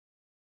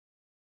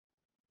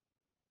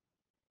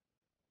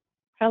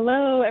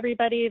Hello,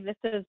 everybody. This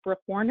is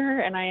Brooke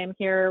Warner, and I am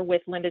here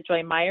with Linda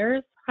Joy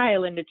Myers. Hi,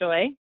 Linda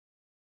Joy.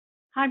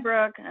 Hi,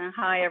 Brooke.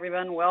 Hi,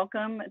 everyone.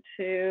 Welcome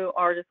to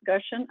our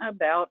discussion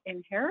about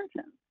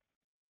inheritance.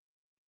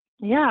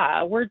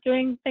 Yeah, we're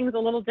doing things a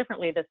little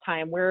differently this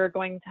time. We're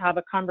going to have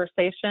a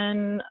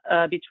conversation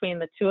between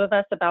the two of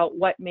us about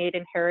what made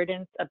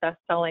Inheritance a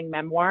best-selling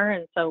memoir.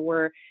 And so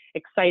we're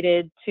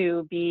excited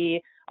to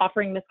be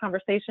offering this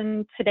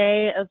conversation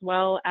today, as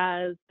well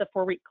as the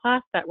 4-week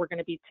class that we're going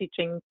to be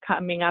teaching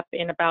coming up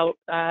in about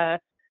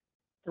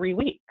 3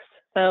 weeks.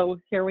 So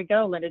here we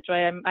go, Linda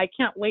Joy. I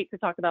can't wait to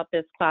talk about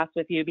this class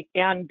with you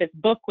and this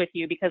book with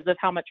you because of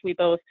how much we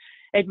both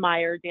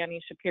admire Dani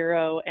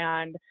Shapiro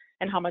and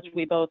how much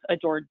we both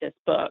adored this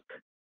book.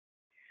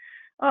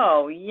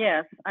 Oh,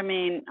 yes. I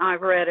mean,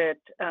 I've read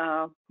it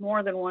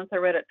more than once. I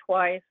read it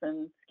twice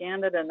and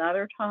scanned it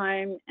another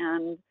time.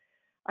 And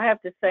I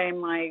have to say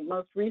my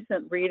most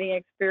recent reading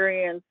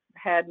experience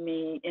had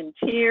me in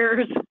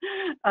tears,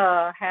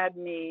 had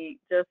me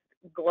just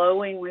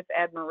glowing with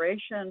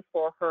admiration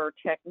for her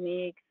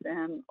techniques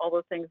and all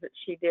the things that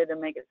she did to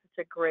make it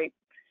such a great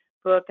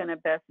book and a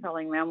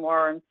best-selling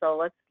memoir. And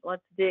so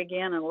let's dig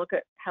in and look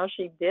at how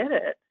she did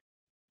it.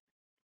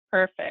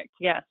 Perfect.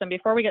 Yes. And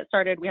before we get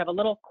started, we have a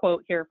little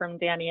quote here from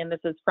Dani, and this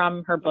is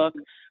from her book,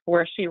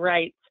 where she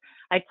writes,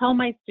 "I tell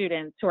my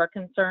students who are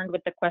concerned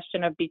with the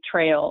question of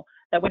betrayal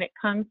that when it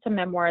comes to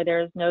memoir,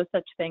 there is no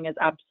such thing as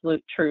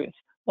absolute truth,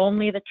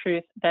 only the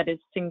truth that is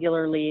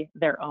singularly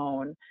their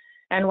own."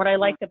 And what I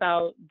liked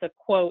about the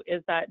quote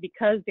is that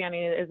because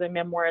Dani is a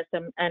memoirist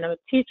and a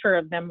teacher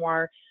of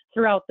memoir,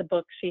 throughout the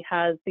book, she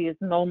has these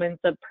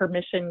moments of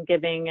permission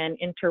giving and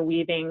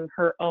interweaving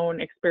her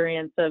own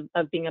experience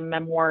of being a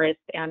memoirist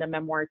and a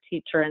memoir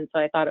teacher. And so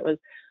I thought it was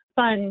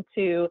fun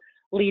to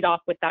lead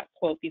off with that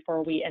quote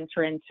before we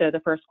enter into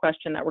the first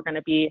question that we're going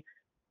to be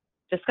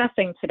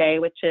discussing today,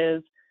 which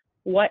is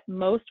what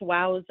most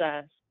wows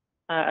us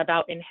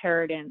about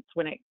inheritance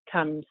when it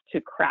comes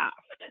to craft.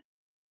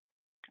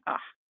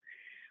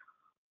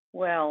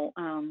 Well,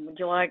 would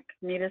you like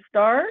me to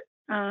start?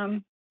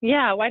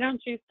 Yeah, why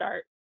don't you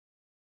start?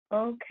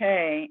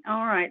 Okay,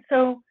 all right.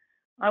 So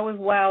I was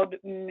wowed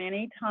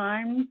many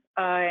times.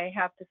 I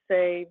have to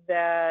say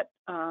that,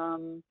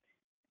 and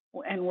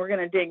we're going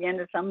to dig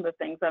into some of the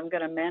things I'm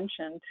going to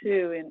mention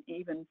too, and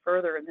even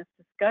further in this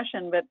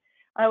discussion. But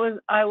I was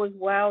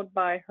wowed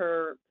by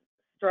her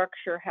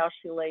structure, how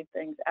she laid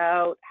things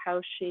out, how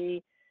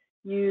she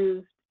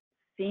used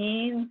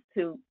scenes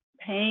to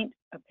paint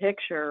a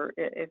picture.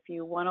 If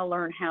you want to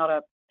learn how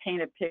to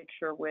paint a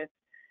picture with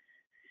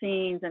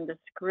scenes and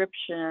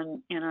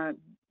description in a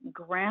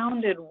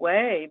grounded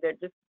way, that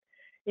just,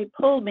 it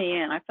pulled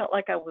me in. I felt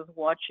like I was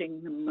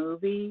watching the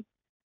movie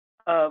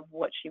of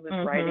what she was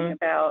writing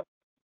about.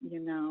 You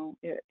know,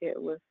 it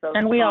was so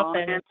and strong. we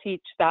often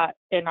teach that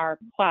in our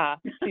class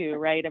too,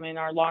 right? I mean,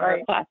 our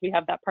longer class, we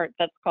have that part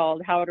that's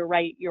called How to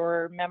Write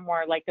Your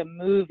Memoir Like a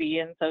Movie,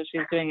 and so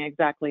she's doing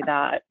exactly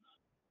that.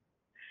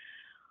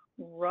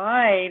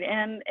 Right.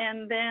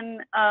 And then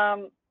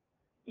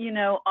you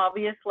know,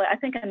 obviously, I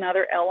think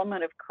another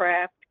element of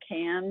craft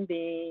can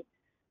be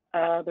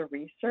the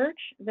research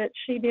that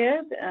she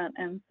did,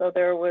 and so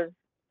there was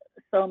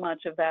so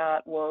much of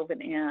that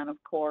woven in, of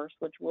course,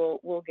 which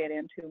we'll get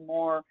into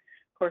more, of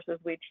course, as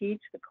we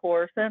teach the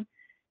course, and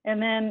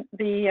then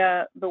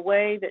the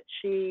way that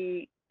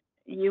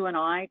you and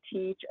I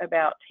teach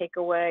about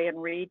takeaway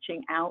and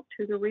reaching out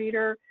to the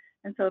reader,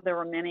 and so there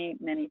were many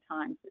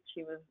times that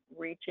she was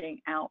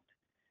reaching out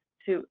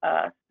to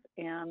us.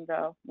 And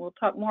we'll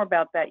talk more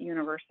about that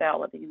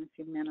universality in a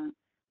few minutes.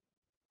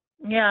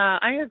 Yeah,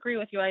 I agree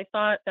with you. I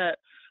thought that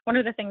one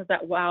of the things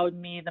that wowed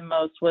me the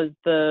most was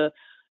the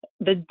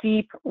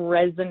deep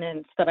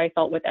resonance that I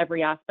felt with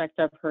every aspect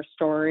of her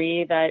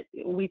story. That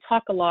we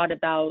talk a lot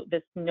about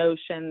this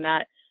notion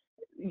that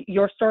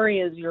your story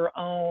is your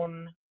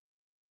own,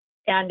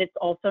 and it's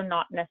also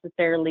not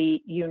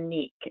necessarily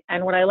unique.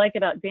 And what I like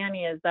about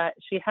Dani is that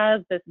she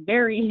has this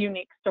very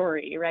unique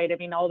story, right? I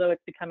mean, although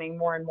it's becoming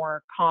more and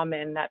more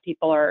common that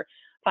people are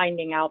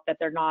finding out that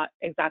they're not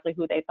exactly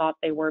who they thought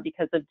they were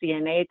because of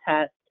DNA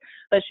tests,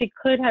 but she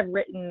could have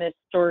written this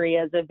story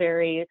as a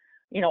very,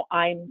 you know,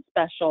 I'm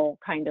special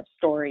kind of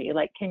story.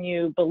 Like, can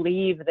you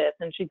believe this?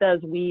 And she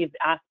does weave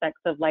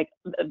aspects of, like,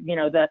 you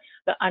know, the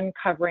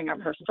uncovering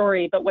of her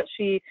story. But what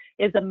she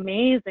is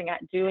amazing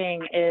at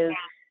doing is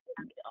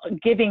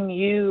giving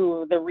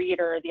you, the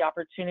reader, the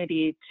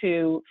opportunity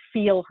to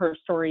feel her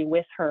story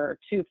with her,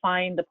 to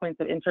find the points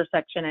of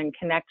intersection and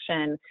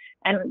connection.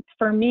 And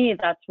for me,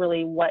 that's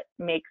really what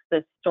makes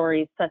this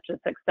story such a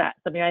success.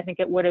 I mean, I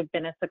think it would have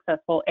been a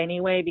successful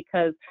anyway,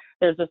 because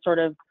there's a sort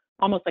of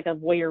almost like a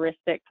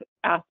voyeuristic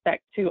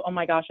aspect to, oh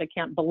my gosh, I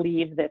can't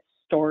believe this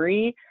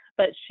story.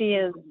 But she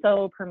is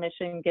so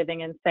permission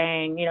giving and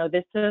saying, you know,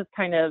 this is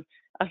kind of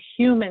a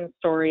human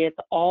story. It's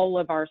all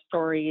of our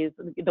stories,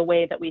 the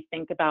way that we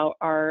think about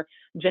our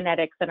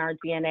genetics and our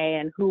DNA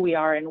and who we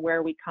are and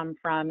where we come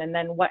from. And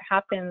then what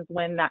happens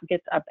when that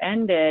gets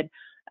upended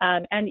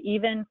And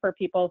even for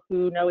people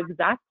who know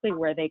exactly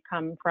where they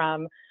come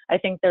from, I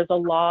think there's a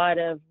lot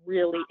of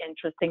really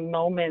interesting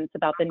moments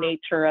about the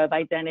nature of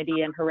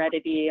identity and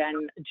heredity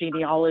and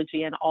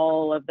genealogy and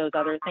all of those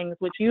other things,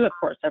 which you, of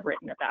course, have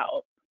written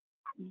about.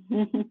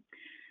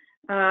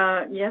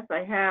 Yes,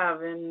 I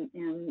have.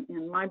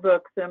 In my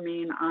books, I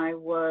mean, I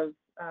was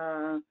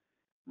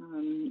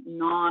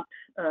not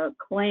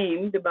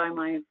claimed by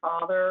my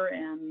father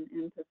and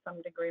to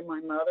some degree my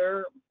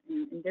mother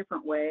in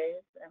different ways,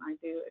 and I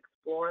do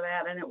explore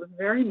that. And it was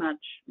very much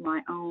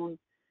my own.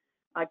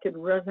 I could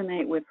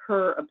resonate with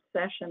her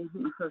obsession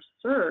and her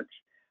search.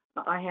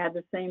 I had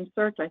the same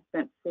search. I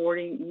spent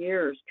 40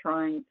 years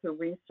trying to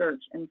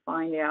research and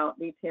find out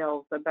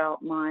details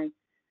about my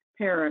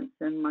parents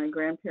and my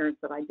grandparents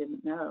that I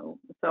didn't know.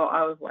 So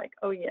I was like,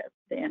 oh yes,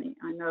 Dani,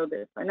 I know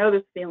this. I know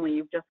this feeling.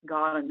 You've just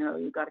got to know.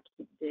 You've got to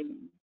keep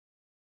digging.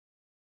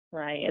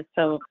 Right. It's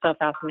so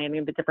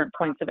fascinating, the different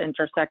points of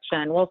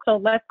intersection. Well, so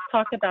let's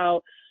talk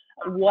about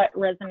what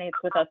resonates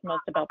with us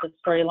most about the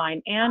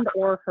storyline and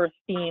or her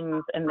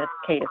themes in this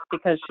case,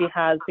 because she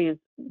has these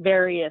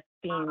various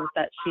themes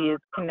that she is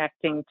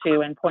connecting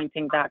to and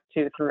pointing back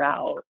to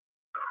throughout.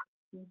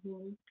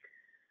 Mm-hmm.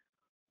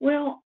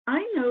 Well,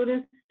 I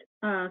noticed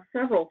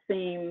several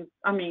themes.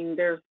 I mean,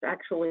 there's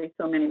actually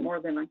so many more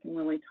than I can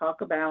really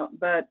talk about,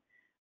 but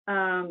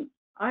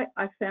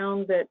I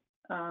found that,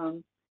 I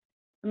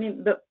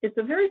mean, it's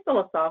a very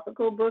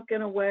philosophical book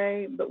in a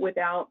way, but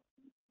without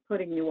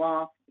putting you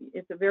off.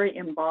 It's a very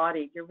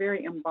embodied. You're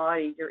very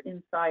embodied. You're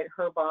inside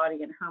her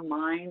body and her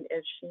mind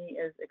as she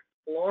is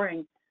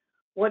exploring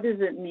what does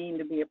it mean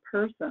to be a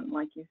person,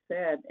 like you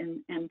said,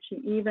 and she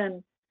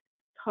even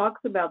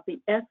talks about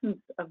the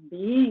essence of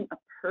being a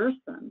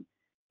person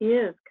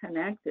is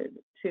connected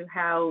to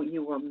how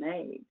you were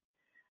made.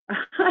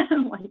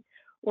 I'm like,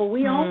 well,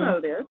 we all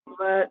know this,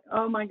 but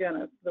oh my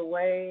goodness, the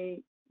way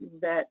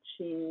that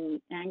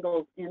she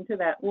angles into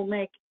that will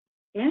make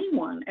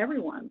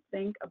everyone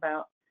think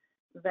about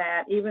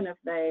that, even if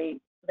they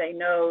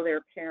know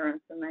their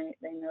parents and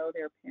they know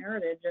their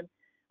parentage. And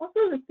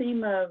also the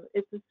theme of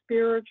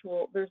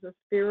there's a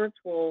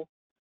spiritual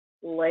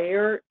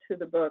layer to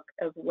the book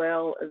as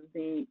well as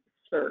the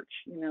search,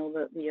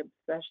 the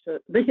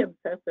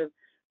obsessive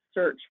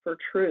search for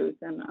truth.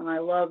 And I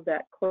love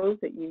that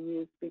quote that you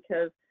used,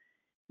 because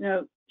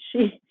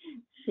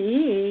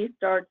she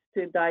starts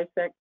to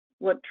dissect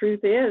what truth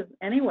is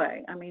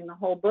anyway. I mean, the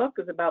whole book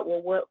is about,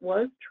 well, what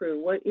was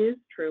true? What is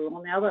true?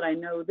 Well, now that I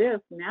know this,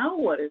 now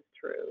what is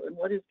true? And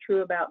what is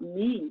true about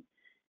me?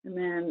 And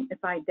then if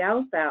I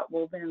doubt that,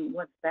 well, then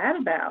what's that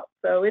about?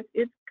 So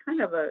it's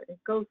kind of it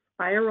goes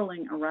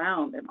spiraling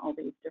around in all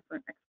these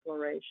different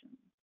explorations.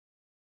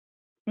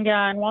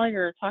 Yeah, and while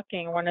you're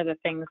talking, one of the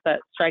things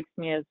that strikes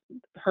me is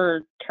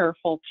her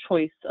careful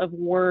choice of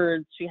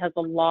words. She has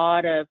a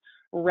lot of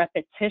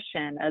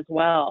repetition as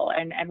well.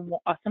 And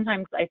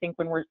sometimes I think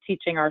when we're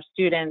teaching our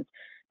students,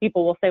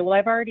 people will say, well,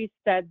 I've already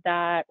said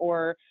that,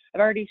 or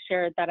I've already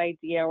shared that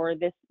idea, or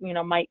this,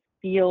 might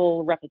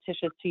feel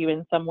repetitious to you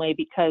in some way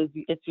because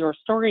it's your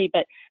story.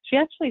 But she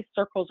actually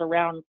circles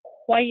around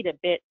quite a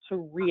bit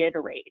to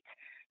reiterate.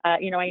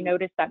 I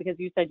noticed that because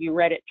you said you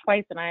read it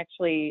twice, and I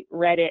actually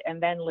read it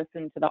and then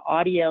listened to the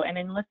audio. And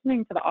in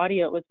listening to the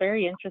audio, it was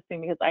very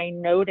interesting because I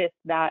noticed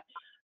that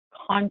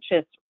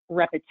conscious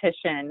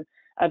repetition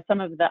of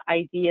some of the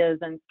ideas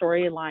and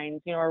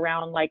storylines,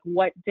 around like,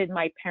 what did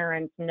my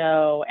parents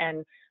know?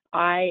 And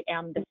I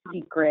am the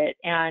secret.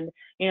 And,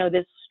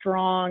 this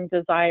strong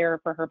desire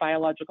for her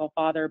biological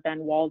father, Ben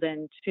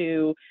Walden,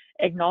 to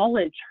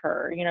acknowledge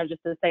her,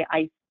 just to say,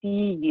 I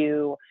see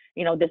you,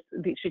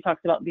 she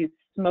talks about these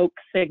smoke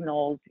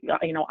signals,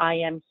 I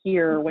am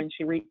here when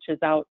she reaches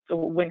out,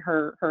 when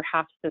her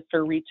half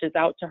sister reaches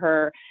out to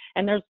her.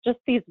 And there's just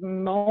these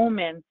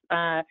moments,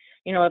 of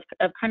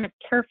kind of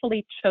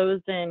carefully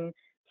chosen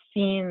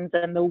scenes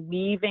and the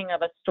weaving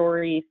of a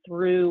story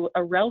through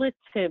a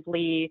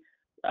relatively,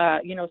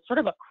 sort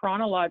of a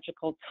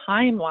chronological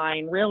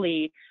timeline,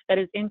 really, that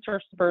is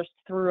interspersed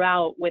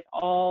throughout with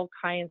all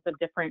kinds of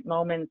different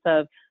moments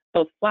of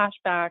both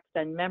flashbacks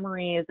and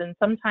memories, and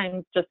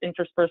sometimes just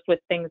interspersed with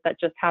things that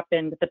just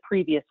happened the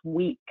previous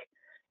week.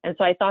 And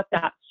so I thought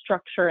that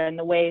structure and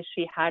the way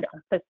she had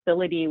a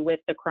facility with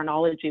the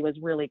chronology was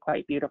really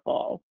quite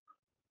beautiful.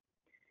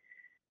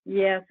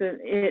 Yes,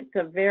 it's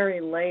a very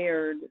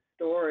layered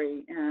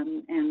story,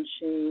 and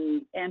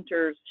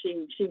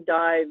she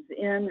dives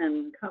in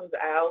and comes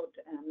out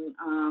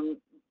and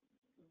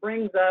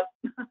brings up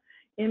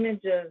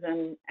images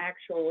and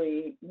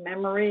actually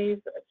memories.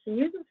 She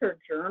uses her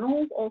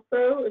journals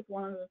also is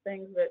one of the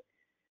things that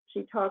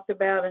she talked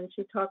about, and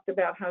she talked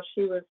about how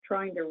she was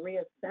trying to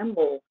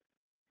reassemble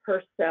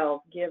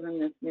herself given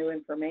this new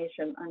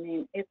information. I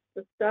mean, it's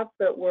the stuff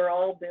that we're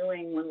all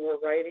doing when we're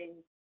writing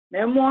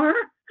memoir.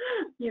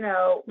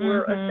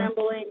 We're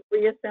assembling,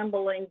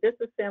 reassembling,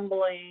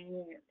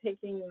 disassembling,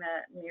 taking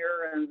that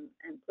mirror and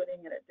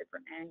putting it at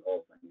different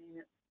angles. I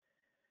mean,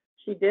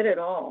 she did it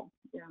all.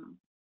 Yeah.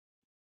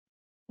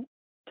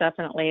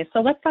 Definitely.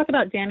 So let's talk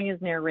about Dani's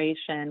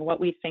narration, what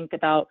we think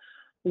about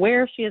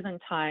where she is in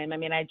time, I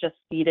mean, I just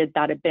seeded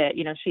that a bit.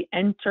 You know, she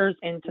enters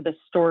into the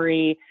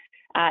story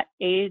at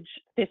age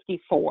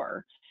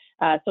 54.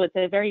 So it's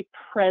a very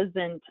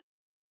present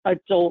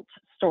adult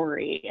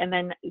story. And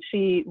then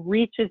she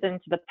reaches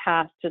into the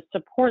past to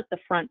support the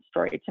front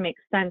story, to make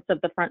sense of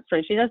the front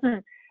story. She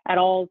doesn't at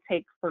all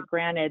take for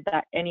granted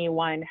that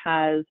anyone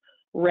has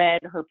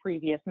read her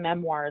previous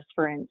memoirs,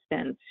 for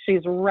instance.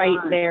 She's right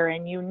there,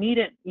 and you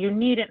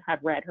needn't have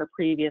read her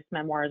previous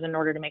memoirs in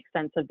order to make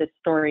sense of this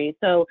story.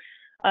 So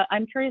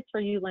I'm curious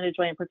for you, Linda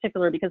Joy, in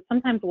particular, because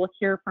sometimes we'll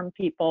hear from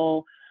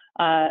people,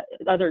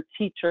 other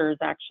teachers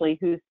actually,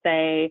 who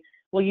say,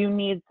 well, you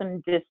need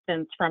some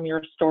distance from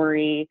your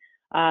story.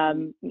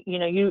 You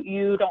know,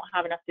 you don't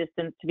have enough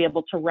distance to be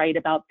able to write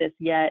about this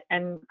yet.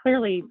 And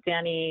clearly,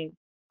 Dani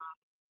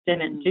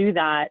didn't do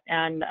that.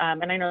 And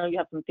I know you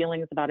have some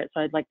feelings about it,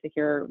 so I'd like to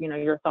hear, you know,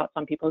 your thoughts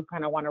on people who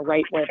kind of want to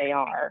write where they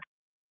are.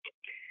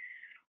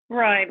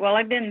 Right. Well,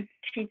 I've been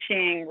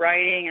teaching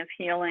writing as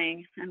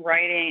healing and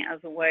writing as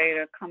a way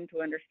to come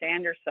to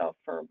understand yourself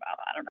for about,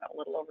 I don't know, a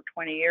little over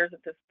 20 years at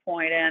this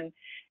point. And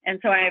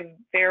so I've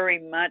very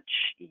much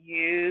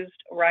used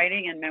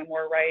writing and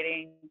memoir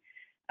writing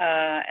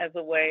as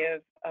a way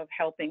of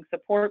helping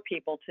support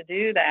people to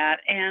do that.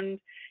 And,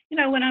 you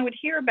know, when I would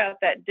hear about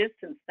that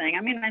distance thing,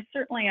 I mean, I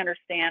certainly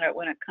understand it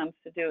when it comes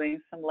to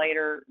doing some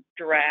later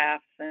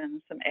drafts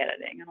and some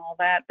editing and all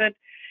that. But,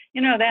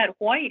 you know, that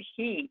white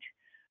heat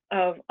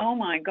of, oh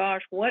my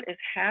gosh, what is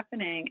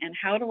happening and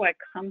how do I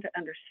come to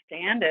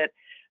understand it?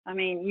 I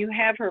mean, you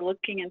have her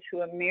looking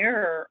into a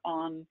mirror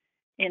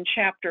in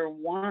chapter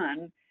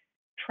 1,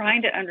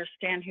 trying to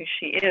understand who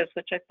she is,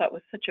 which I thought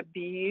was such a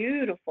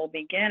beautiful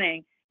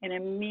beginning. And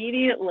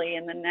immediately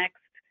in the next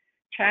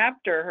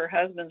chapter, her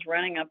husband's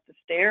running up the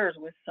stairs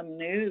with some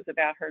news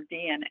about her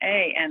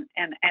DNA.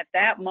 And at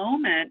that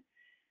moment,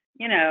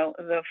 you know,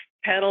 the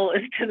pedal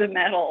is to the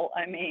metal.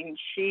 I mean,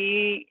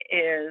 she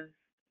is,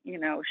 you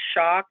know,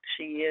 shocked.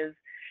 She is,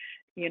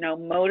 you know,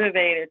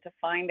 motivated to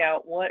find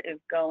out what is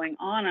going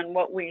on. And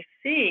what we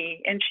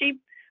see, and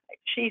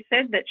she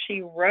said that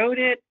she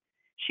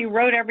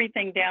wrote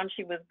everything down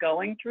she was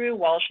going through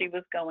while she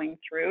was going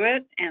through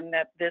it, and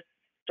that this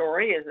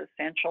story is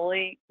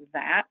essentially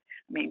that.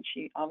 I mean,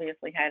 she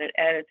obviously had it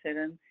edited,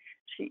 and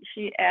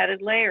she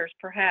added layers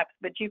perhaps,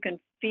 but you can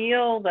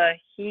feel the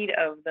heat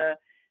of the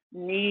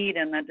need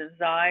and the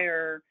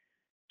desire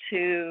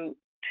to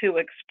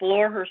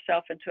explore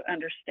herself and to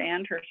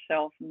understand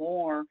herself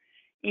more,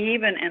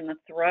 even in the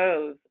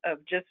throes of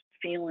just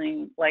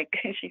feeling like,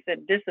 she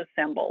said,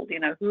 disassembled. You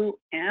know, who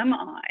am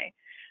I?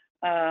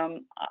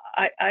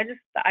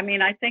 I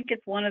mean, I think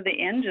it's one of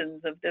the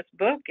engines of this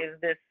book is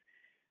this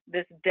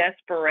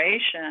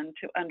desperation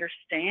to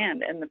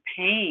understand, and the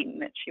pain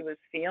that she was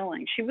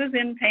feeling. She was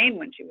in pain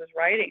when she was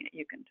writing it,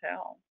 you can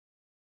tell.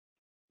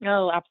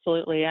 Oh,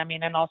 absolutely. I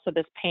mean, and also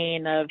this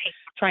pain of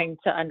trying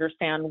to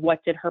understand,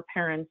 what did her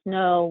parents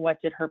know? What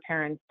did her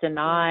parents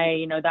deny?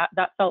 You know,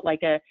 that felt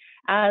like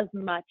as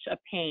much a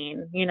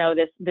pain, you know,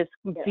 this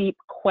deep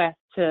quest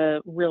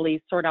to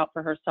really sort out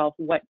for herself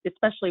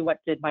especially what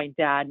did my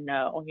dad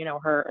know, you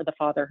know, the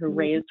father who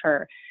raised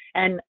her.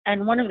 And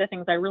one of the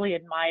things I really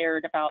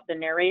admired about the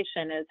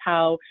narration is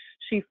how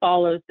she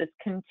follows this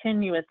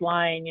continuous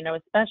line, you know,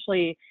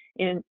 especially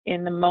in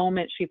the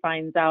moment she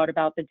finds out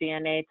about the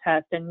DNA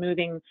test and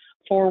moving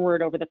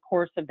forward over the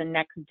course of the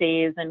next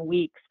days and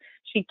weeks,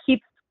 she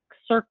keeps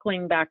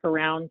circling back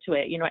around to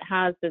it. You know, it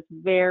has this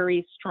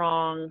very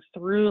strong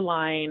through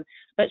line,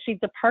 but she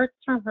departs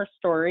from her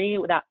story,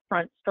 that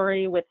front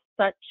story, with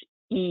such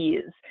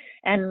ease.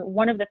 And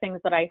one of the things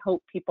that I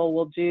hope people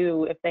will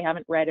do if they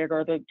haven't read it,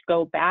 or they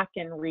go back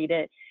and read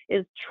it,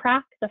 is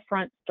track the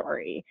front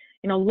story.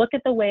 You know, look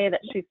at the way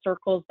that she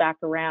circles back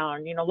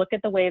around, you know, look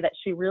at the way that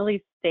she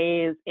really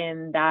stays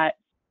in that,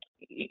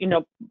 you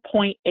know,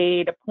 point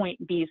A to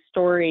point B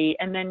story,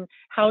 and then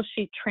how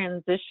she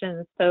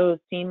transitions so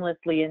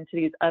seamlessly into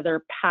these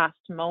other past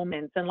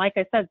moments. And like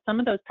I said, some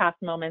of those past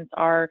moments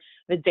are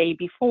the day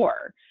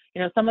before.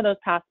 You know, some of those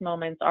past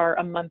moments are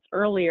a month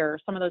earlier.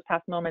 Some of those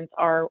past moments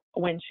are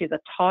when she's a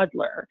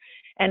toddler.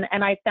 And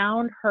I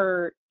found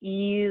her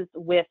ease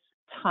with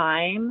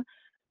time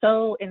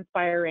so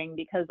inspiring,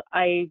 because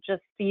I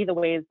just see the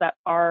ways that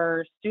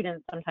our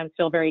students sometimes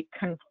feel very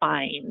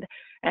confined.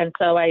 And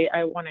so I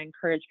want to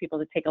encourage people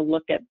to take a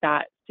look at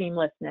that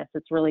seamlessness.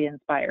 It's really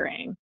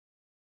inspiring.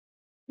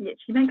 Yeah,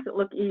 she makes it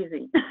look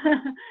easy.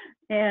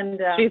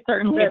 And she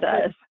certainly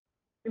does.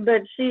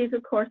 But she's,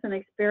 of course, an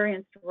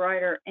experienced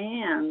writer,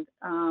 and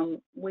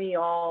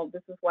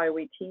this is why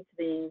we teach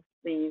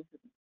these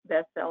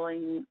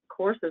best-selling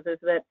courses, is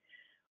that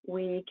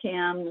we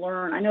can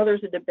learn. I know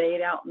there's a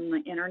debate out on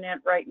the internet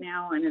right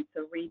now, and it's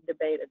a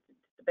debate. It's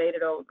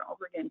debated over and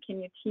over again.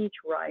 Can you teach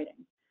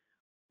writing?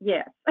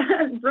 Yes.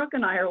 Brooke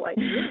and I are like,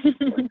 yes,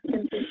 you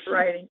can teach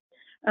writing.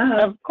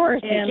 Of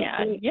course you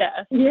can.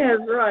 Yes. Yes,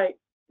 right.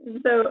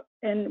 So,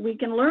 and we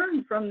can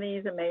learn from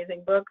these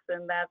amazing books,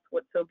 and that's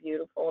what's so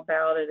beautiful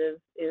about it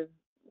is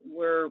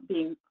we're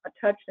being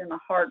touched in the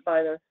heart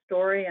by the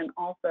story and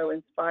also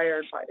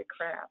inspired by the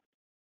craft.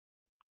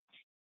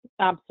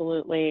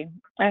 Absolutely.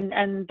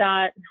 And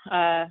that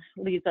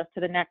leads us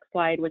to the next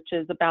slide, which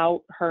is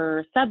about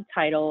her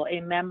subtitle, A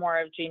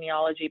Memoir of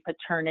Genealogy,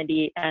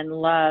 Paternity, and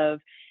Love.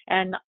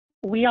 And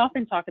we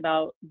often talk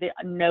about the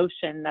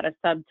notion that a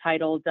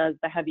subtitle does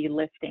the heavy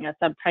lifting. A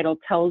subtitle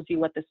tells you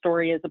what the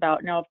story is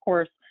about. Now, of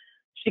course,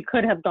 she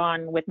could have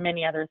gone with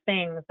many other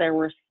things. There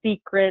were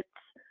secrets.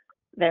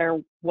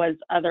 There was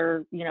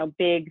other,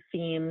 big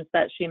themes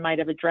that she might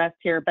have addressed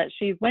here, but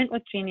she went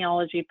with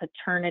genealogy,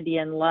 paternity,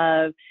 and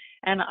love.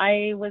 And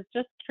I was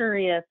just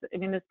curious, I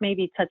mean, this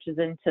maybe touches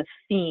into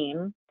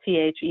theme,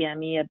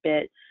 THEME a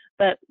bit,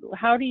 but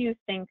how do you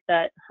think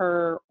that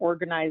her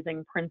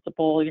organizing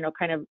principle,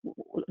 kind of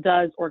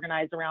does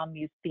organize around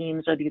these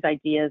themes or these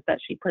ideas that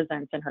she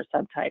presents in her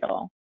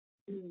subtitle?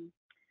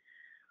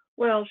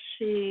 Well,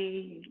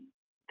 she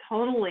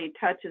totally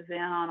touches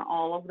in on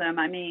all of them.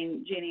 I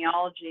mean,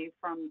 genealogy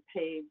from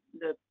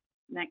the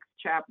next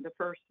chapter, the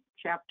first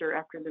chapter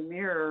after the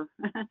mirror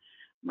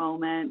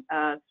moment,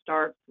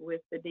 starts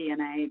with the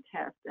DNA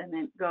test, and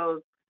it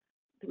goes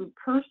through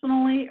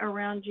personally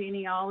around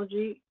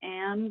genealogy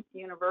and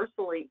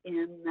universally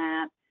in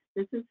that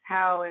this is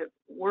how it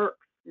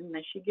works, and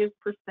that she gives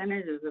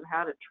percentages of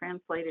how to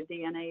translate a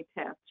DNA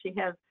test. She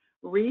has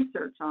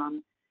research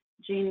on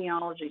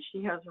genealogy.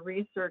 She has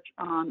research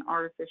on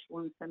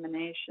artificial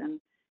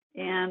insemination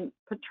and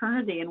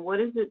paternity, and what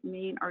does it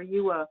mean?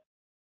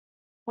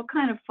 What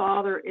kind of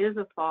father is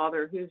a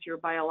father who's your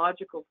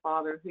biological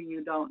father who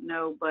you don't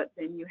know, but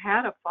then you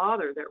had a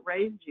father that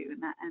raised you,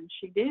 and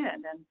she did,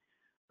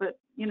 but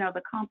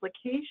the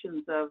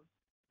complications of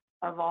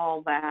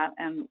all that,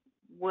 and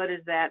what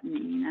does that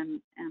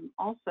mean, and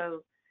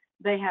also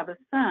they have a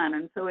son,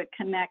 and so it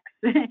connects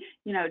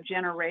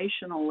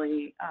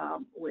generationally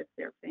with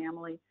their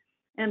family.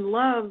 And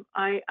love,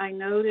 I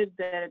noted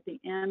that at the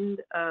end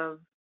of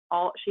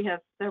she has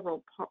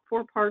 4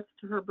 parts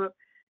to her book.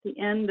 The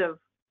end of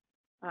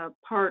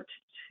part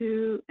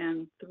 2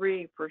 and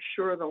 3, for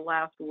sure, the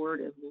last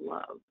word is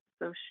love.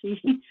 So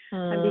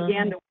I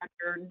began to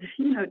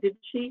wonder, did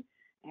she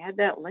add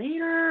that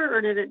later,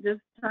 or did it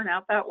just turn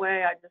out that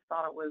way? I just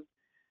thought it was,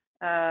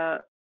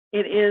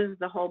 it is,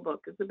 the whole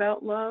book is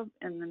about love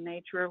and the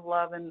nature of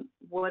love, and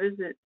what does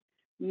it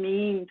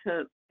mean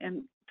to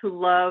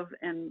love,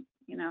 and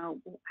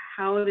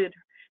how did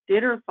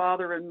her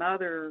father and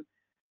mother,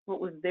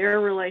 what was their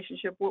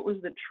relationship, what was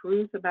the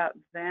truth about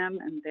them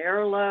and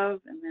their love,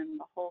 and then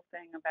the whole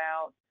thing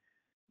about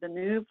the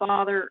new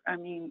father. I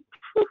mean,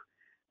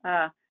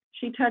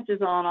 she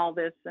touches on all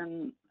this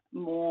and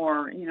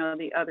more.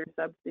 The other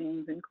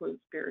sub-themes include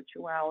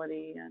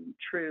spirituality and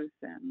truth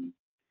and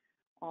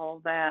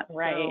all that.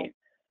 Right. So,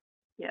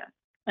 yes.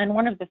 And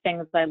one of the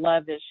things I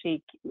love is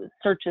she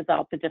searches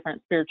out the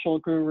different spiritual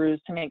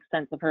gurus to make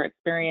sense of her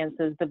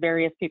experiences, the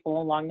various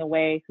people along the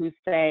way who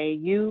say,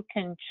 you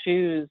can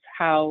choose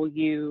how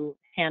you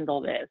handle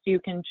this. You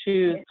can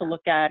choose to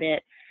look at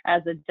it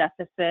as a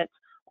deficit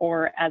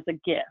or as a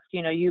gift.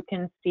 You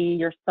can see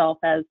yourself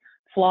as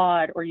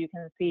flawed, or you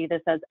can see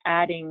this as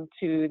adding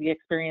to the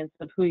experience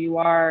of who you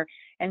are.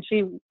 And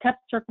she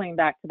kept circling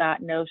back to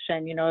that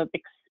notion, of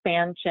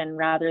expansion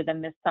rather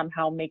than this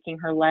somehow making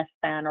her less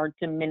than or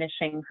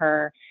diminishing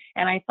her.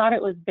 And I thought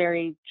it was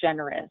very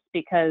generous,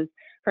 because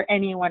for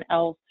anyone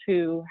else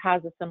who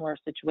has a similar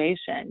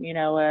situation,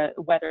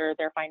 whether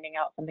they're finding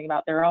out something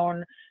about their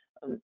own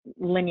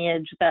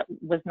lineage that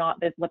was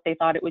not what they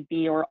thought it would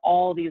be, or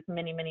all these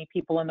many, many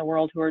people in the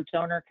world who are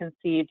donor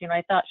conceived,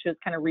 I thought she was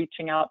kind of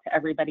reaching out to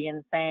everybody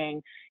and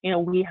saying,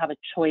 we have a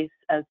choice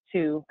as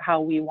to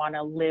how we want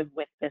to live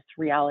with this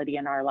reality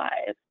in our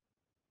lives.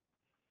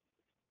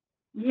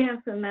 Yes,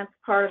 and that's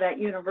part of that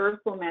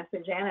universal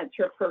message, and it's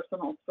her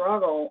personal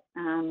struggle,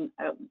 and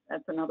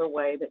that's another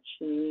way that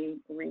she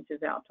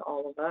reaches out to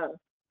all of us.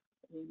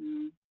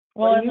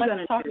 Well, and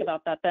let's talk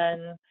about that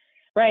then.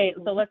 Right.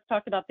 So let's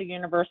talk about the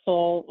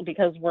universal,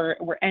 because we're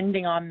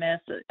ending on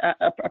this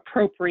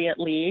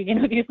appropriately.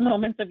 These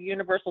moments of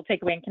universal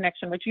takeaway and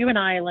connection, which you and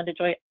I, Linda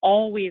Joy,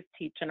 always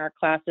teach in our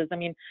classes. I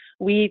mean,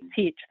 we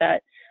teach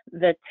that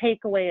the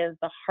takeaway is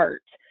the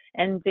heart,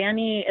 and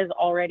Dani is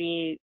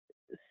already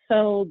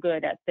so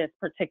good at this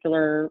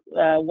particular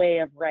way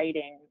of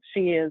writing.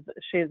 She's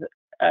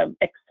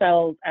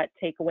excels at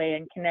takeaway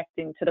and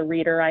connecting to the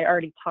reader. I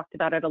already talked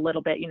about it a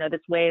little bit, this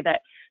way that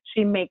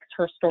she makes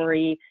her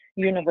story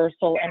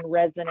universal and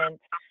resonant.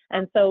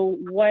 And so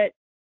what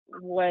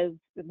was,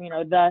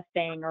 the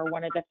thing, or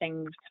one of the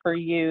things for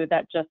you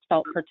that just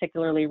felt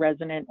particularly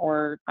resonant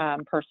or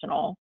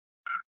personal?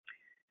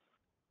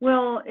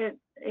 Well,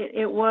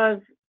 it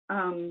was,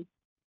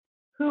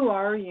 who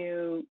are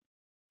you?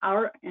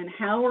 And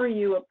how are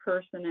you a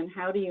person, and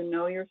how do you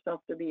know yourself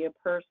to be a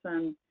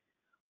person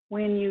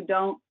when you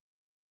don't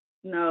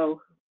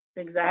know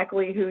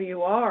exactly who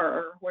you are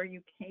or where you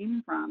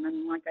came from?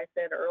 And like I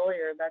said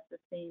earlier, that's a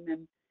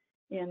theme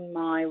in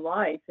my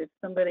life. If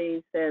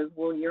somebody says,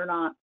 well, you're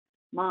not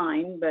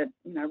mine, but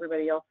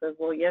everybody else says,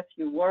 well, yes,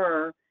 you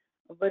were,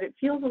 but it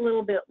feels a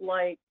little bit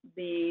like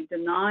the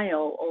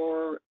denial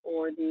or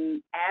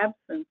the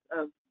absence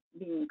of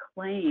being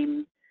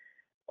claimed,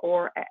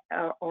 or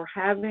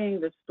having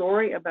the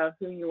story about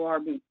who you are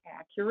be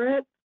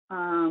accurate,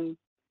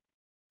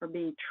 or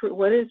be true.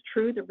 What is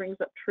truth? It brings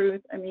up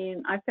truth. I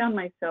mean, I found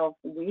myself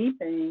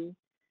weeping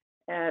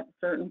at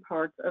certain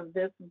parts of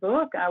this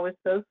book. I was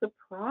so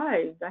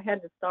surprised. I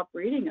had to stop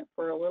reading it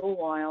for a little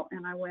while,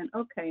 and I went,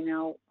 okay,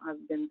 now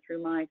I've been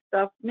through my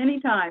stuff many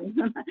times.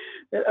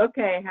 But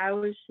okay,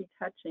 how is she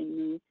touching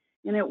me?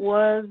 And it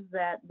was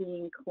that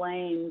being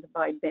claimed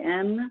by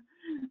Ben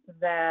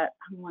that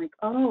I'm like,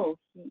 oh,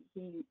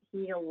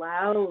 he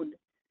allows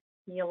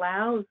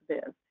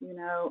this,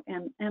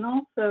 and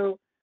also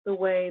the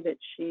way that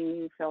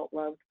she felt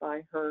loved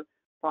by her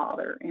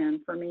father.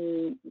 And for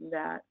me,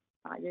 that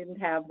I didn't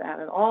have that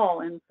at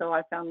all. And so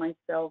I found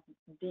myself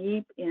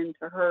deep into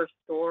her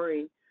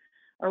story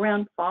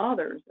around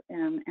fathers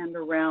and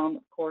around,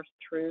 of course,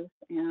 truth,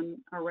 and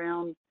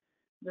around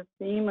the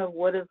theme of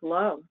what is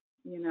love,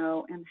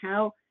 and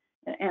how,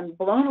 and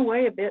blown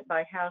away a bit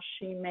by how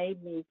she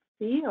made me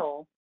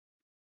feel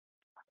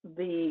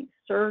the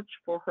search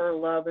for her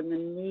love and the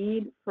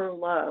need for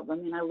love. I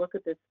mean, I look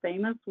at this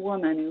famous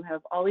woman who has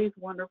all these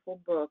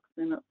wonderful books,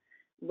 and it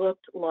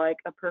looked like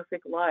a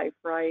perfect life,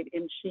 right?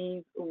 And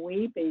she's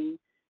weeping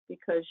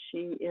because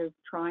she is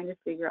trying to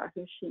figure out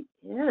who she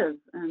is.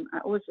 And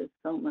I was just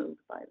so moved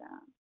by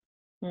that.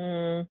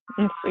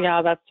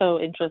 Yeah, that's so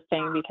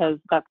interesting, because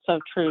that's so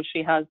true.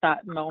 She has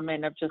that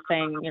moment of just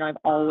saying, I've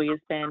always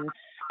been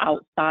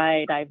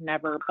outside. I've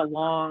never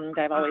belonged.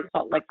 I've always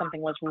felt like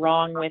something was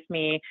wrong with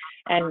me.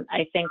 And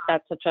I think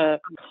that's such a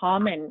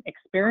common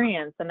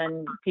experience. And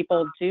then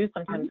people do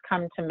sometimes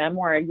come to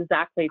Memoir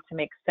exactly to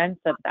make sense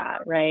of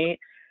that, right?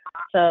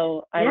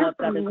 So I love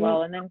that as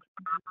well. And then,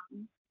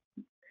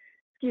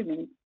 excuse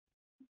me,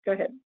 go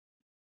ahead.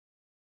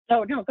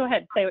 Oh, no, go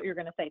ahead. Say what you're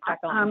going to say. Tack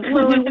on.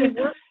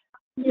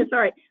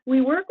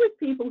 We work with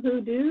people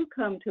who do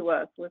come to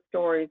us with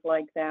stories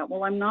like that.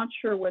 Well, I'm not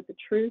sure what the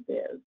truth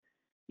is,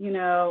 and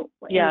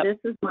this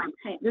is my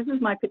pain. This is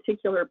my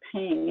particular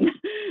pain.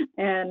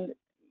 And,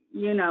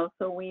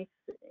 so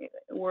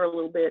we're a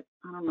little bit,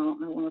 I don't know,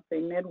 I don't want to say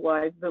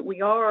midwives, but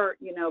we are,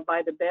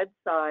 by the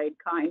bedside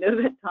kind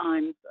of at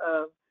times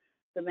of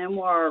the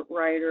memoir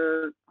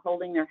writer,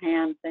 holding their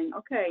hand saying,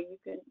 okay, you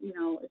can,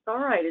 it's all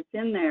right. It's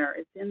in there.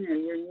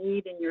 Your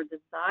need and your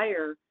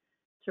desire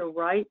to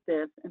write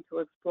this and to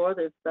explore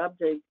this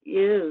subject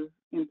is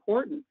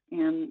important,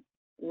 and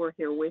we're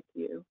here with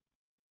you.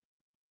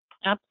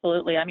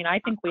 Absolutely. I mean, I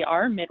think we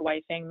are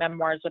midwifing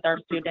memoirs with our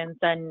students,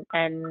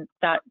 and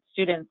that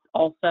students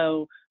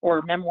also,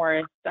 or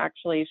memoirists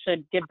actually,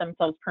 should give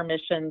themselves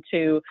permission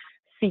to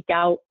seek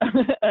out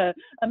a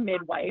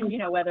midwife,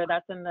 whether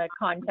that's in the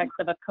context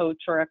of a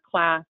coach or a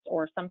class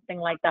or something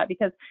like that,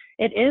 because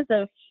it is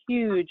a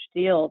huge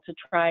deal to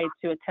try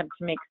to attempt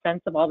to make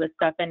sense of all this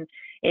stuff. And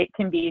it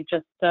can be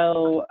just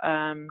so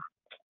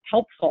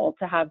helpful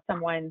to have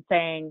someone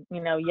saying,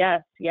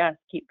 yes,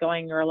 keep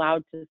going, you're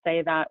allowed to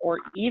say that. Or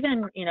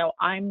even,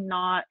 I'm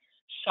not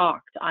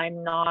shocked,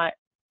 I'm not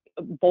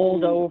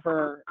bowled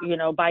over,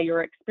 by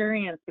your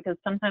experience, because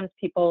sometimes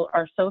people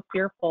are so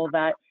fearful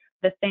that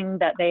the thing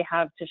that they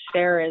have to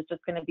share is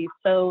just going to be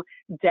so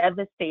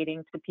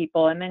devastating to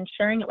people. And then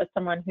sharing it with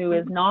someone who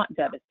is not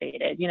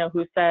devastated,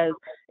 who says,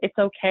 it's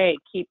okay,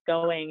 keep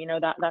going,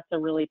 that's a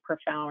really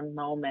profound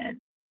moment.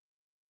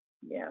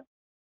 Yeah,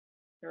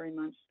 very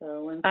much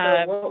so. And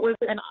so what was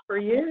it for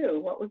you?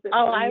 What was it for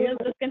you? I was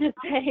just going to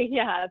say,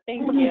 yeah,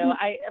 thank you.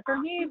 For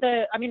me,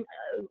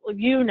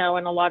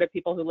 and a lot of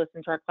people who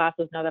listen to our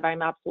classes know that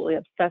I'm absolutely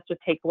obsessed with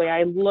takeaway.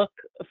 I look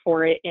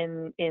for it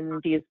in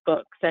these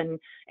books and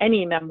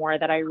any memoir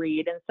that I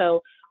read. And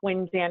so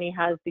when Dani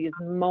has these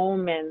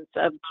moments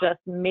of just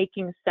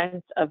making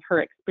sense of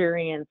her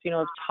experience,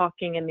 of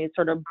talking in these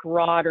sort of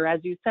broader,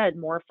 as you said,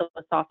 more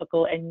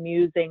philosophical and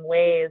musing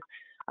ways.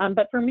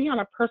 But for me, on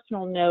a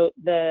personal note,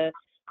 the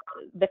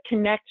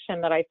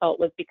connection that I felt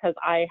was because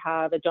I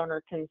have a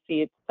donor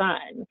conceived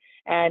son,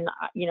 and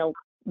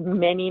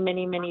many,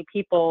 many, many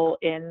people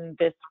in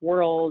this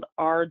world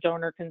are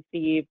donor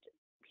conceived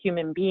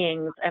human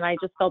beings. And I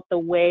just felt the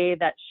way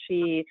that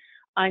she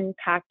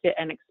unpacked it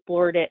and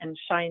explored it and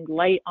shined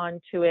light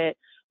onto it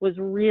was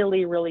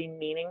really, really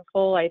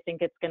meaningful. I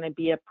think it's going to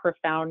be a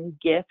profound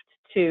gift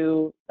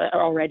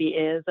already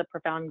is a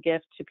profound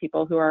gift to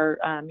people who are,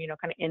 kind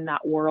of in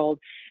that world.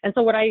 And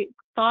so what I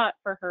thought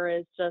for her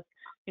is just,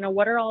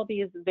 what are all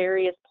these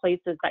various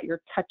places that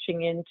you're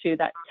touching into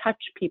that touch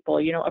people,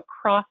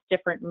 across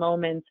different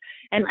moments.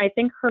 And I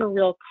think her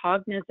real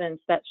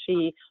cognizance that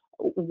she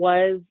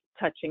was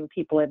touching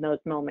people in those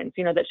moments,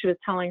 that she was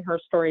telling her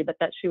story, but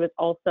that she was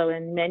also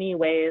in many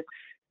ways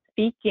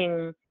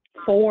speaking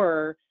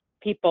for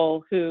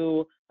people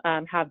who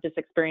have this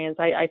experience.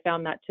 I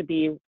found that to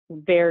be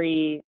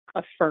very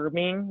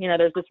affirming.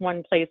 There's this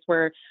one place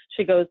where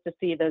she goes to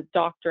see the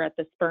doctor at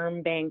the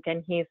sperm bank,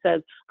 and he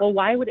says, well,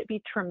 why would it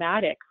be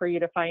traumatic for you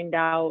to find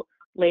out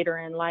later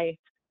in life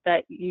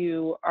that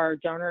you are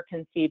donor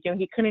conceived.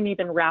 He couldn't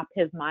even wrap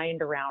his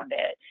mind around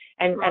it.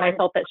 And I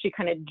felt that she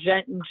kind of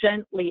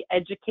gently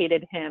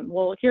educated him.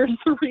 Well, here's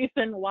the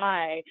reason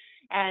why.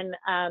 And,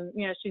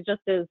 she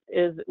just is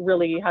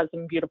really has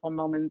some beautiful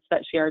moments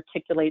that she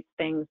articulates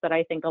things that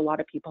I think a lot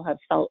of people have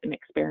felt and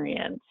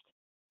experienced.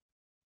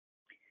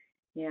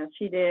 Yeah,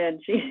 she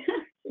did. She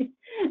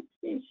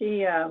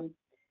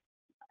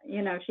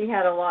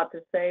had a lot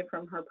to say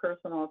from her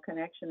personal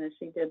connection as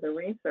she did the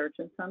research,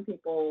 and some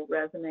people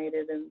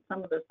resonated, and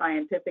some of the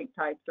scientific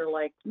types are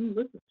like,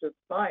 this is just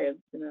science,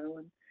 and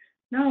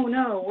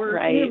no, we're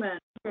human.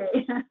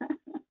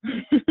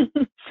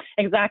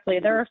 Exactly.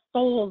 There are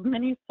souls,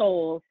 many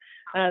souls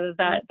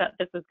that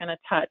this is going to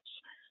touch.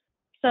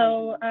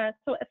 So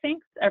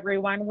thanks,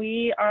 everyone.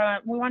 We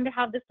wanted to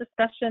have this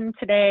discussion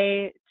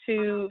today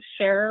to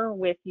share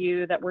with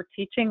you that we're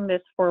teaching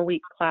this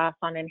 4-week class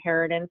on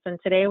inheritance. And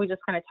today we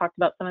just kind of talked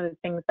about some of the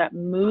things that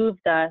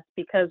moved us,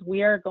 because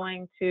we are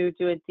going to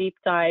do a deep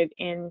dive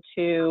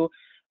into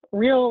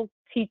real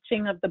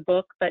teaching of the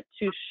book, but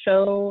to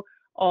show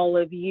all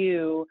of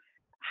you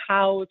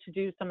how to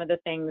do some of the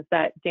things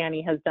that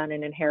Dani has done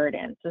in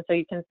Inheritance. And so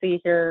you can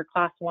see here,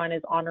 class 1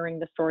 is honoring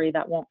the story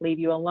that won't leave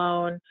you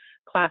alone.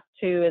 Class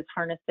 2 is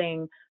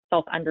harnessing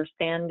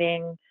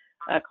self-understanding.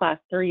 Class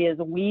 3 is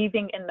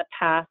weaving in the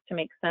past to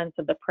make sense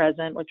of the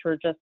present, which we're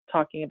just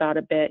talking about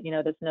a bit,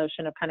 this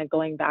notion of kind of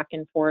going back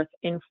and forth,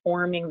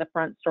 informing the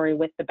front story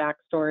with the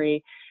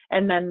backstory.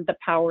 And then the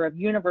power of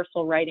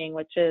universal writing,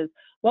 which is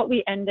what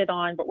we ended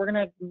on, but we're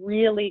going to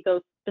really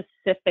go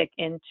specific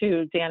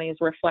into Dani's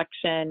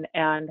reflection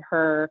and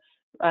her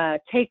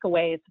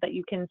takeaways so that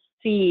you can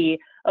see,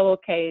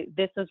 okay,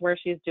 this is where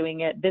she's doing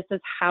it. This is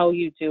how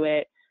you do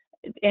it.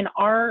 In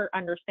our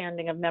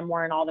understanding of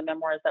memoir and all the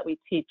memoirs that we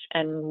teach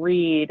and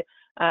read,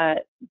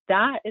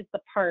 that is the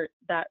part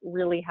that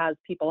really has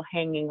people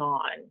hanging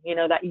on,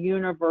 that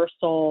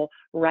universal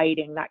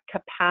writing, that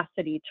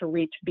capacity to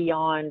reach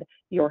beyond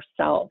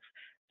yourself.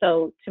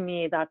 So to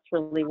me, that's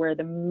really where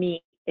the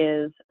meat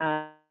is,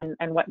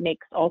 and what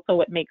makes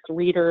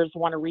readers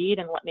want to read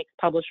and what makes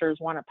publishers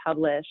want to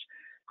publish.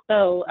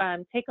 So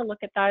take a look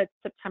at that. It's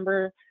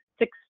September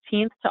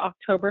 16th to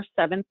October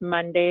 7th,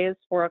 Mondays,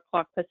 4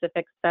 o'clock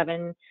Pacific,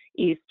 7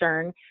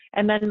 Eastern.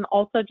 And then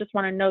also just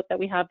want to note that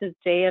we have this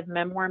Day of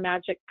Memoir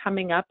Magic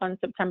coming up on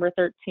September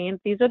 13th.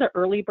 These are the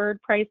early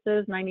bird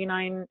prices,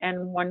 $99 and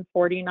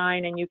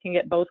 $149, and you can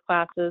get both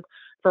classes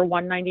for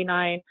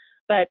 $199.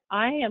 But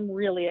I am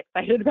really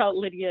excited about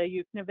Lydia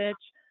Yuknavitch.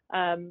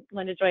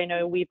 Linda Joy, I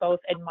know we both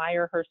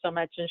admire her so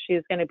much, and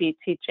she's going to be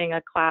teaching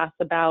a class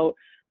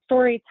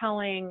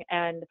storytelling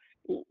and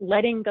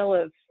letting go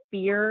of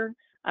fear.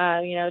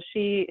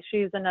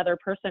 She's another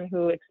person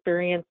who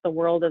experienced the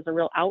world as a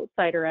real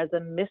outsider, as a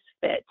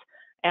misfit.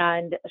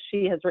 And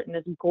she has written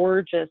this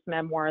gorgeous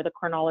memoir, The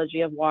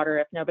Chronology of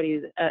Water.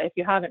 If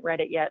you haven't read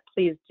it yet,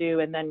 please do,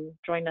 and then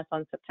join us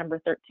on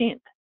September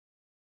 13th.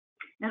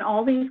 And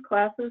all these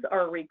classes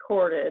are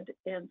recorded,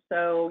 and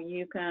so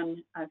you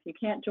can, if you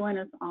can't join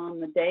us on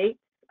the date,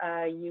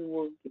 if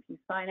you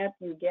sign up,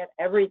 you get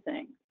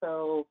everything.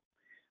 So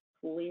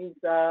please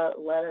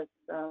let us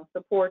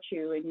support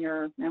you in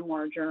your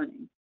memoir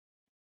journey.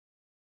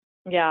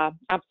 Yeah,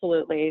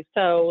 absolutely.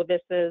 So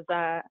this is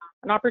an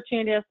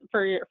opportunity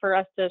for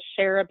us to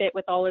share a bit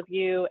with all of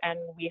you, and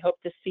we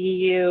hope to see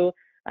you.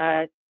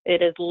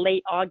 It is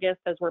late August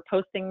as we're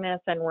posting this,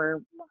 and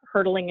we're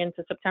hurtling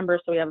into September,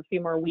 so we have a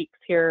few more weeks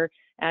here.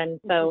 And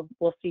so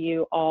we'll see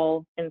you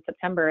all in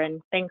September.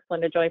 And thanks,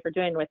 Linda Joy, for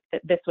doing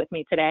this with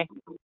me today.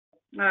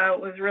 It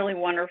was really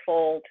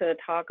wonderful to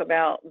talk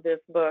about this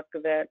book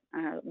that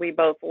we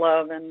both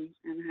love and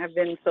have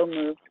been so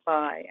moved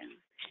by. And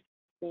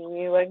see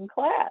you in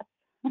class.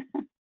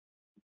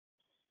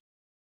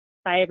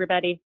 Bye,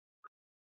 everybody.